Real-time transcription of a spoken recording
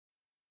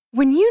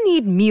When you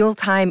need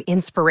mealtime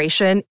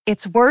inspiration,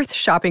 it's worth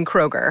shopping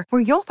Kroger,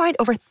 where you'll find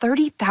over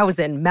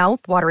 30,000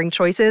 mouth-watering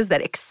choices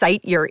that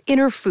excite your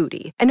inner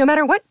foodie. And no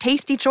matter what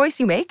tasty choice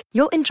you make,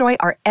 you'll enjoy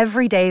our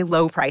everyday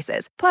low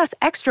prices, plus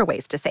extra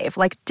ways to save,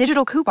 like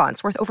digital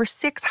coupons worth over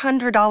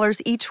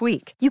 $600 each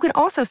week. You can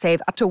also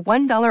save up to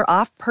 $1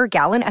 off per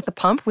gallon at the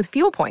pump with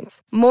fuel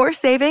points. More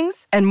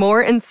savings and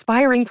more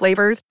inspiring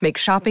flavors make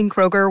shopping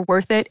Kroger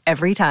worth it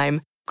every time.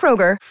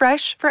 Kroger,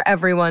 fresh for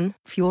everyone.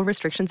 Fuel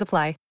restrictions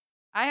apply.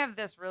 I have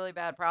this really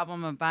bad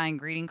problem of buying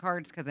greeting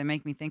cards because they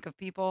make me think of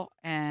people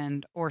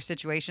or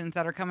situations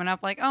that are coming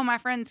up like, oh, my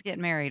friend's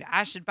getting married.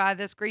 I should buy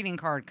this greeting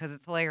card because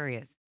it's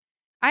hilarious.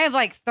 I have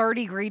like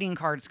 30 greeting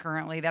cards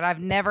currently that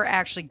I've never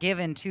actually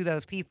given to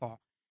those people.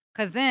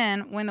 Because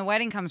then when the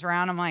wedding comes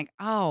around, I'm like,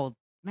 oh,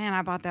 man,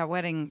 I bought that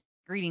wedding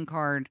greeting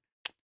card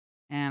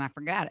and I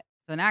forgot it.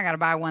 So now I got to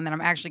buy one that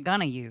I'm actually going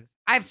to use.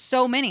 I have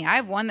so many. I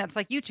have one that's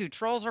like, you two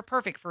trolls are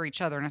perfect for each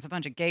other. And it's a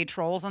bunch of gay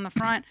trolls on the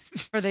front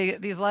for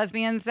these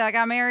lesbians that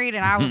got married.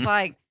 And I was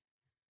like,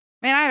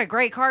 man, I had a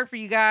great card for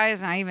you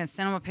guys. And I even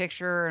sent them a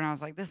picture. And I was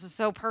like, this is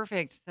so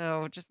perfect.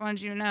 So just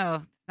wanted you to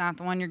know it's not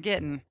the one you're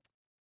getting.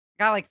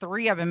 Got like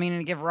 3 I've been meaning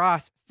to give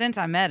Ross since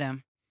I met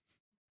him.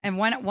 And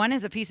one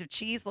is a piece of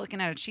cheese looking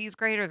at a cheese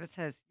grater that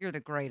says, you're the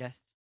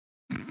greatest.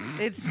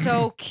 It's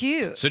so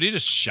cute. So do you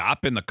just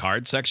shop in the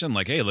card section?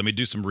 Like, hey, let me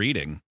do some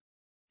reading.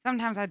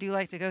 Sometimes I do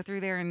like to go through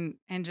there and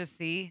just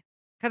see.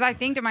 Because I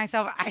think to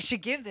myself, I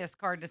should give this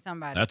card to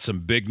somebody. That's some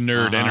big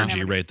nerd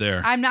energy right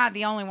there. I'm not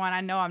the only one.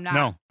 I know I'm not.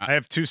 No, I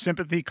have 2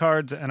 sympathy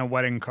cards and a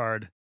wedding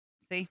card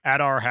at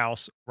our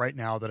house right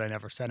now that I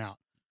never sent out.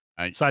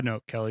 Side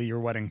note, Kelly, your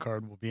wedding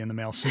card will be in the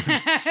mail soon.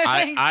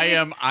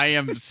 I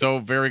am so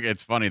very,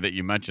 it's funny that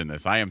you mentioned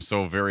this. I am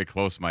so very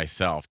close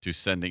myself to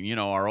sending,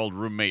 our old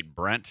roommate,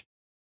 Brent,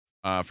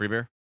 Free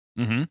Beer.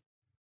 Mm-hmm.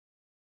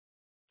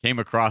 Came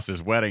across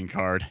his wedding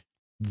card.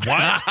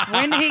 What?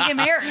 When did he get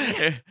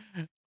married?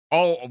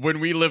 Oh, when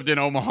we lived in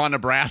Omaha,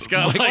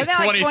 Nebraska, like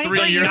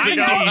 23 years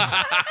ago.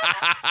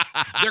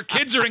 Their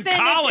kids are in Send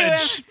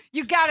college.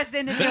 You got to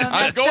send it to him.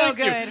 That's so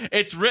good.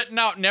 It's written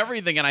out and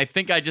everything, and I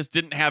think I just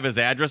didn't have his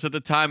address at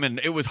the time, and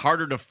it was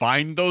harder to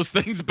find those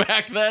things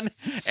back then.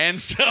 And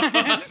so,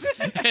 I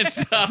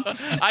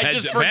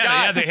just forgot.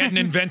 Yeah, they hadn't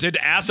invented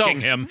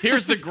asking him.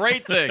 Here's the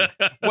great thing.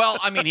 Well,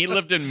 I mean, he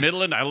lived in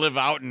Midland. I live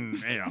out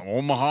in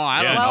Omaha.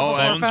 I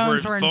don't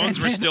know.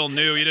 Phones were still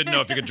new. You didn't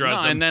know if you could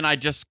trust them. And then I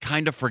just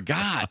kind of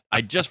forgot.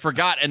 And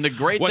the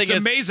great thing is,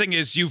 what's amazing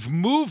is you've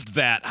moved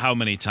that how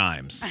many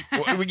times?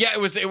 Yeah,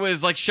 it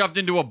was like shoved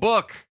into a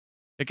book.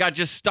 It got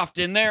just stuffed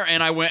in there,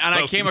 and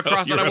I came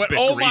across it. And I went,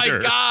 "Oh my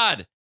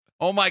god!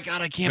 Oh my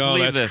god! I can't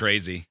believe this. That's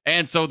crazy."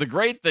 And so the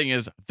great thing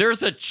is,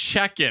 there's a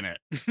check in it.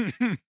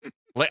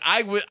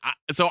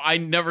 So I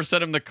never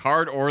sent him the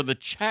card or the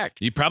check.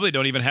 You probably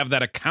don't even have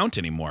that account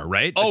anymore,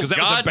 right? Oh, because that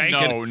was a bank.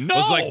 No. It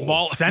was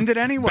like send it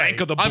anyway.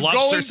 Bank of the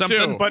Bluffs or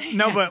something.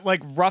 But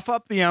like rough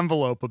up the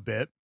envelope a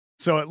bit.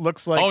 So it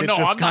looks like So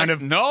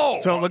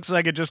it looks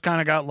like it just kind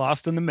of got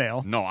lost in the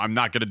mail. No, I'm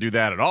not going to do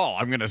that at all.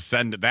 I'm going to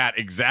send that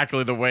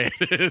exactly the way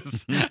it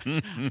is.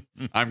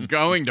 I'm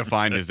going to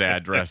find his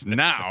address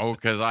now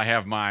because I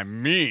have my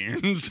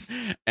means,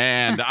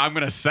 and I'm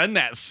going to send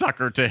that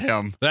sucker to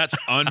him. That's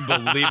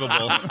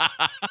unbelievable.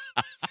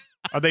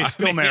 Are they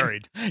still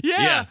married?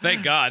 Yeah,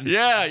 thank God.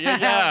 Yeah.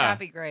 That'd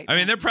be great. I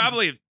mean, they're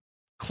probably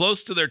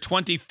close to their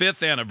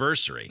 25th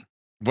anniversary.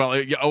 Well,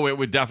 it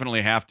would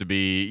definitely have to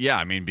be,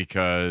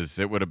 because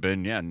it would have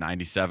been,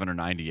 97 or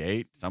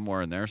 98,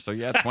 somewhere in there. So,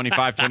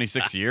 25,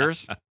 26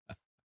 years.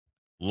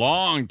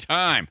 Long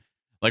time.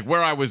 Like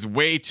where I was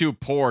way too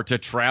poor to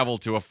travel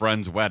to a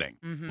friend's wedding.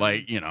 Mm-hmm.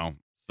 Like, So.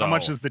 How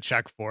much is the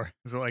check for?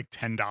 Is it like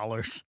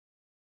 $10?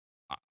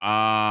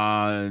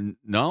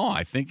 No,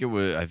 I think it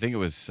was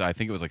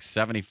like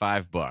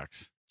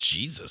 $75.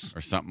 Jesus.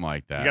 Or something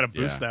like that. You got to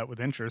boost that with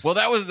interest. Well,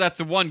 that's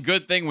the one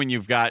good thing when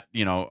you've got,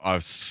 a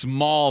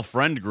small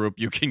friend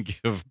group, you can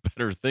give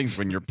better things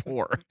when you're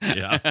poor.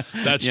 Yeah,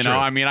 that's true.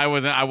 I mean, I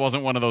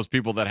wasn't one of those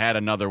people that had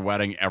another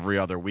wedding every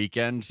other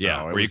weekend.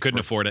 So where you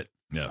couldn't afford it.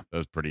 Yeah. It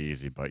was pretty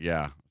easy, but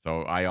yeah.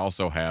 So I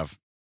also have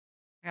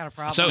got a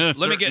problem. So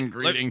let me get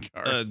greeting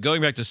cards.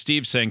 Going back to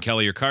Steve saying,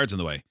 Kelly, your card's in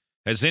the way.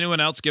 Has anyone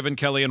else given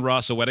Kelly and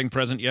Ross a wedding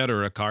present yet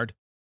or a card?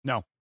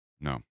 No.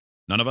 None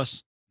of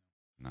us?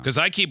 Because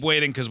I keep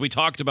waiting because we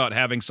talked about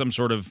having some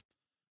sort of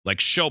like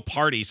show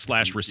party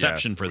 /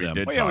 reception for them.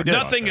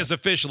 Nothing is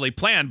officially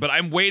planned, but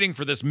I'm waiting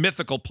for this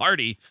mythical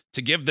party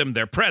to give them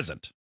their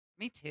present.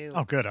 Me too.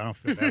 Oh, good. I don't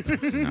feel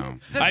that. No.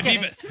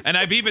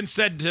 I've even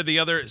said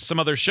to some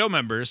other show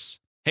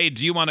members, hey,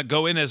 do you want to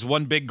go in as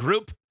one big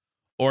group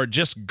or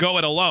just go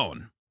it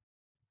alone?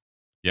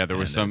 Yeah, there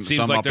was some. It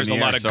seems some like up there's in a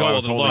the lot air, of so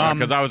gold involved.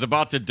 because I was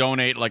about to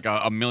donate like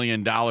 $1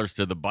 million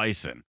to the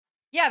Bison.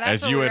 Yeah, that's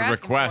as what you we had were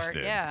asking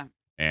requested. For. Yeah.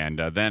 And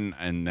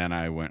then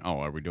I went,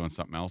 oh, are we doing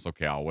something else?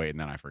 Okay, I'll wait. And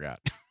then I forgot.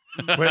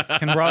 Wait,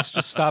 can Ross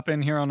just stop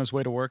in here on his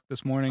way to work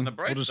this morning? On the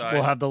bright side.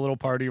 We'll have the little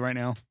party right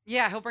now.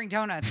 Yeah, he'll bring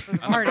donuts for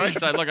the On the party. bright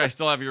side, look, I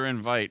still have your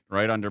invite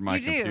right under my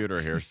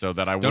computer here, so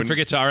that I wouldn't. Don't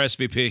forget to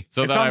RSVP.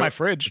 So it's that on my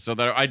fridge. So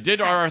that I did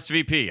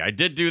RSVP. I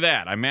did do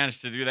that. I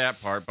managed to do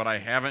that part, but I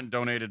haven't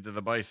donated to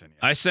the Bison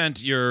yet. I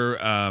sent your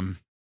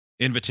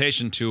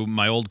invitation to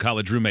my old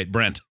college roommate,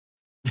 Brent.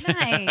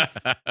 Nice.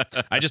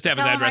 I just have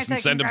his address and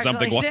send him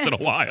something once in a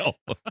while.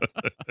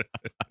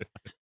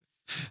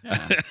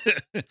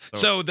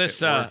 So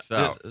this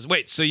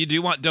wait, so you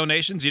do want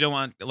donations? You don't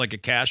want like a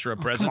cash or a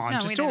present? Come on, No,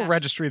 just we do a didn't.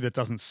 registry that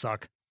doesn't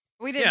suck.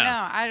 We didn't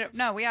know.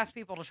 No, we asked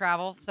people to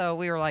travel, so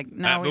we were like,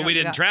 no, but we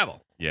didn't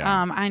travel.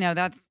 Yeah. I know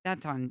that's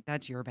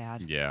your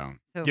bad. Yeah.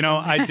 So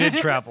I did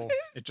travel.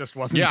 It just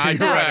wasn't. Yeah, to your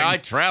wedding. I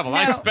traveled.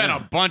 I No. spent a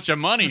bunch of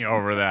money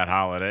over that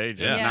holiday,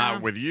 just Yeah.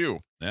 not with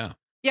you. Yeah.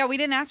 Yeah, we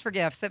didn't ask for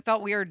gifts. It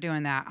felt weird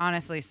doing that,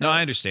 honestly. So No,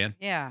 I understand.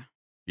 yeah.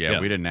 Yeah, Yeah.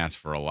 we didn't ask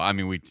for a lot. I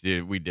mean, we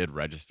did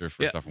register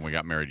for stuff when we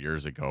got married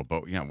years ago.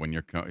 But when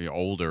you're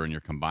older and you're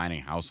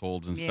combining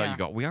households and stuff, you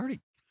go, we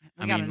already.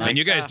 We got enough And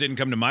you guys stuff. didn't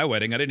come to my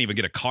wedding. I didn't even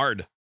get a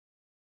card.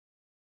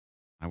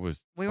 We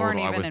weren't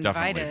even I was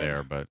definitely invited.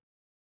 there, but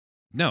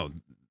No.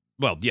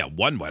 Well, yeah,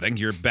 one wedding.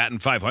 You're batting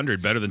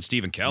 500 better than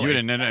Stephen Kelly. you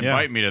didn't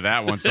invite me to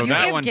that one. So You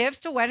that give one, gifts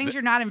to weddings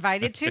you're not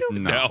invited to?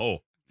 No.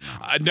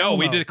 No,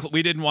 we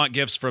didn't want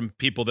gifts from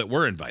people that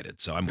were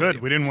invited. So I'm Good. with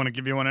you. We didn't want to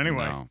give you one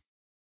anyway. No.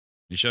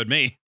 You showed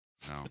me.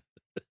 No.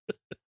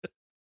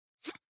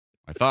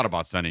 I thought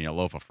about sending you a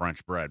loaf of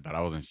French bread, but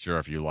I wasn't sure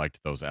if you liked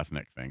those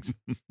ethnic things.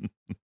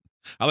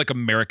 I like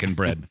American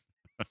bread.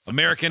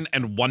 American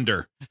and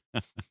Wonder.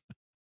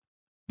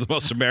 The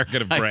most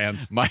American of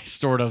brands. My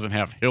store doesn't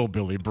have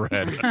hillbilly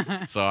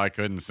bread, so I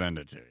couldn't send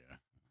it to you.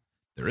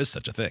 There is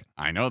such a thing.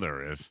 I know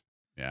there is.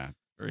 Yeah,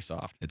 very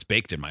soft. It's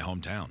baked in my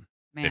hometown.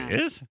 Man.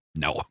 It is?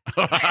 No.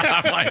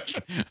 I'm like,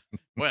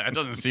 well, that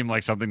doesn't seem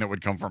like something that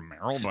would come from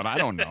Merrill, but I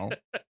don't know.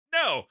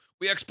 No.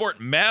 We export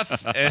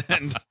meth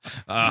and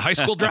high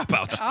school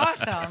dropouts.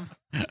 Awesome.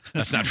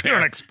 That's not You fair.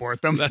 don't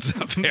export them. That's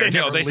not fair. They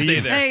No, never they stay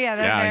leave. there. Hey, yeah,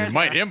 Yeah, you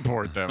might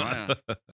import them.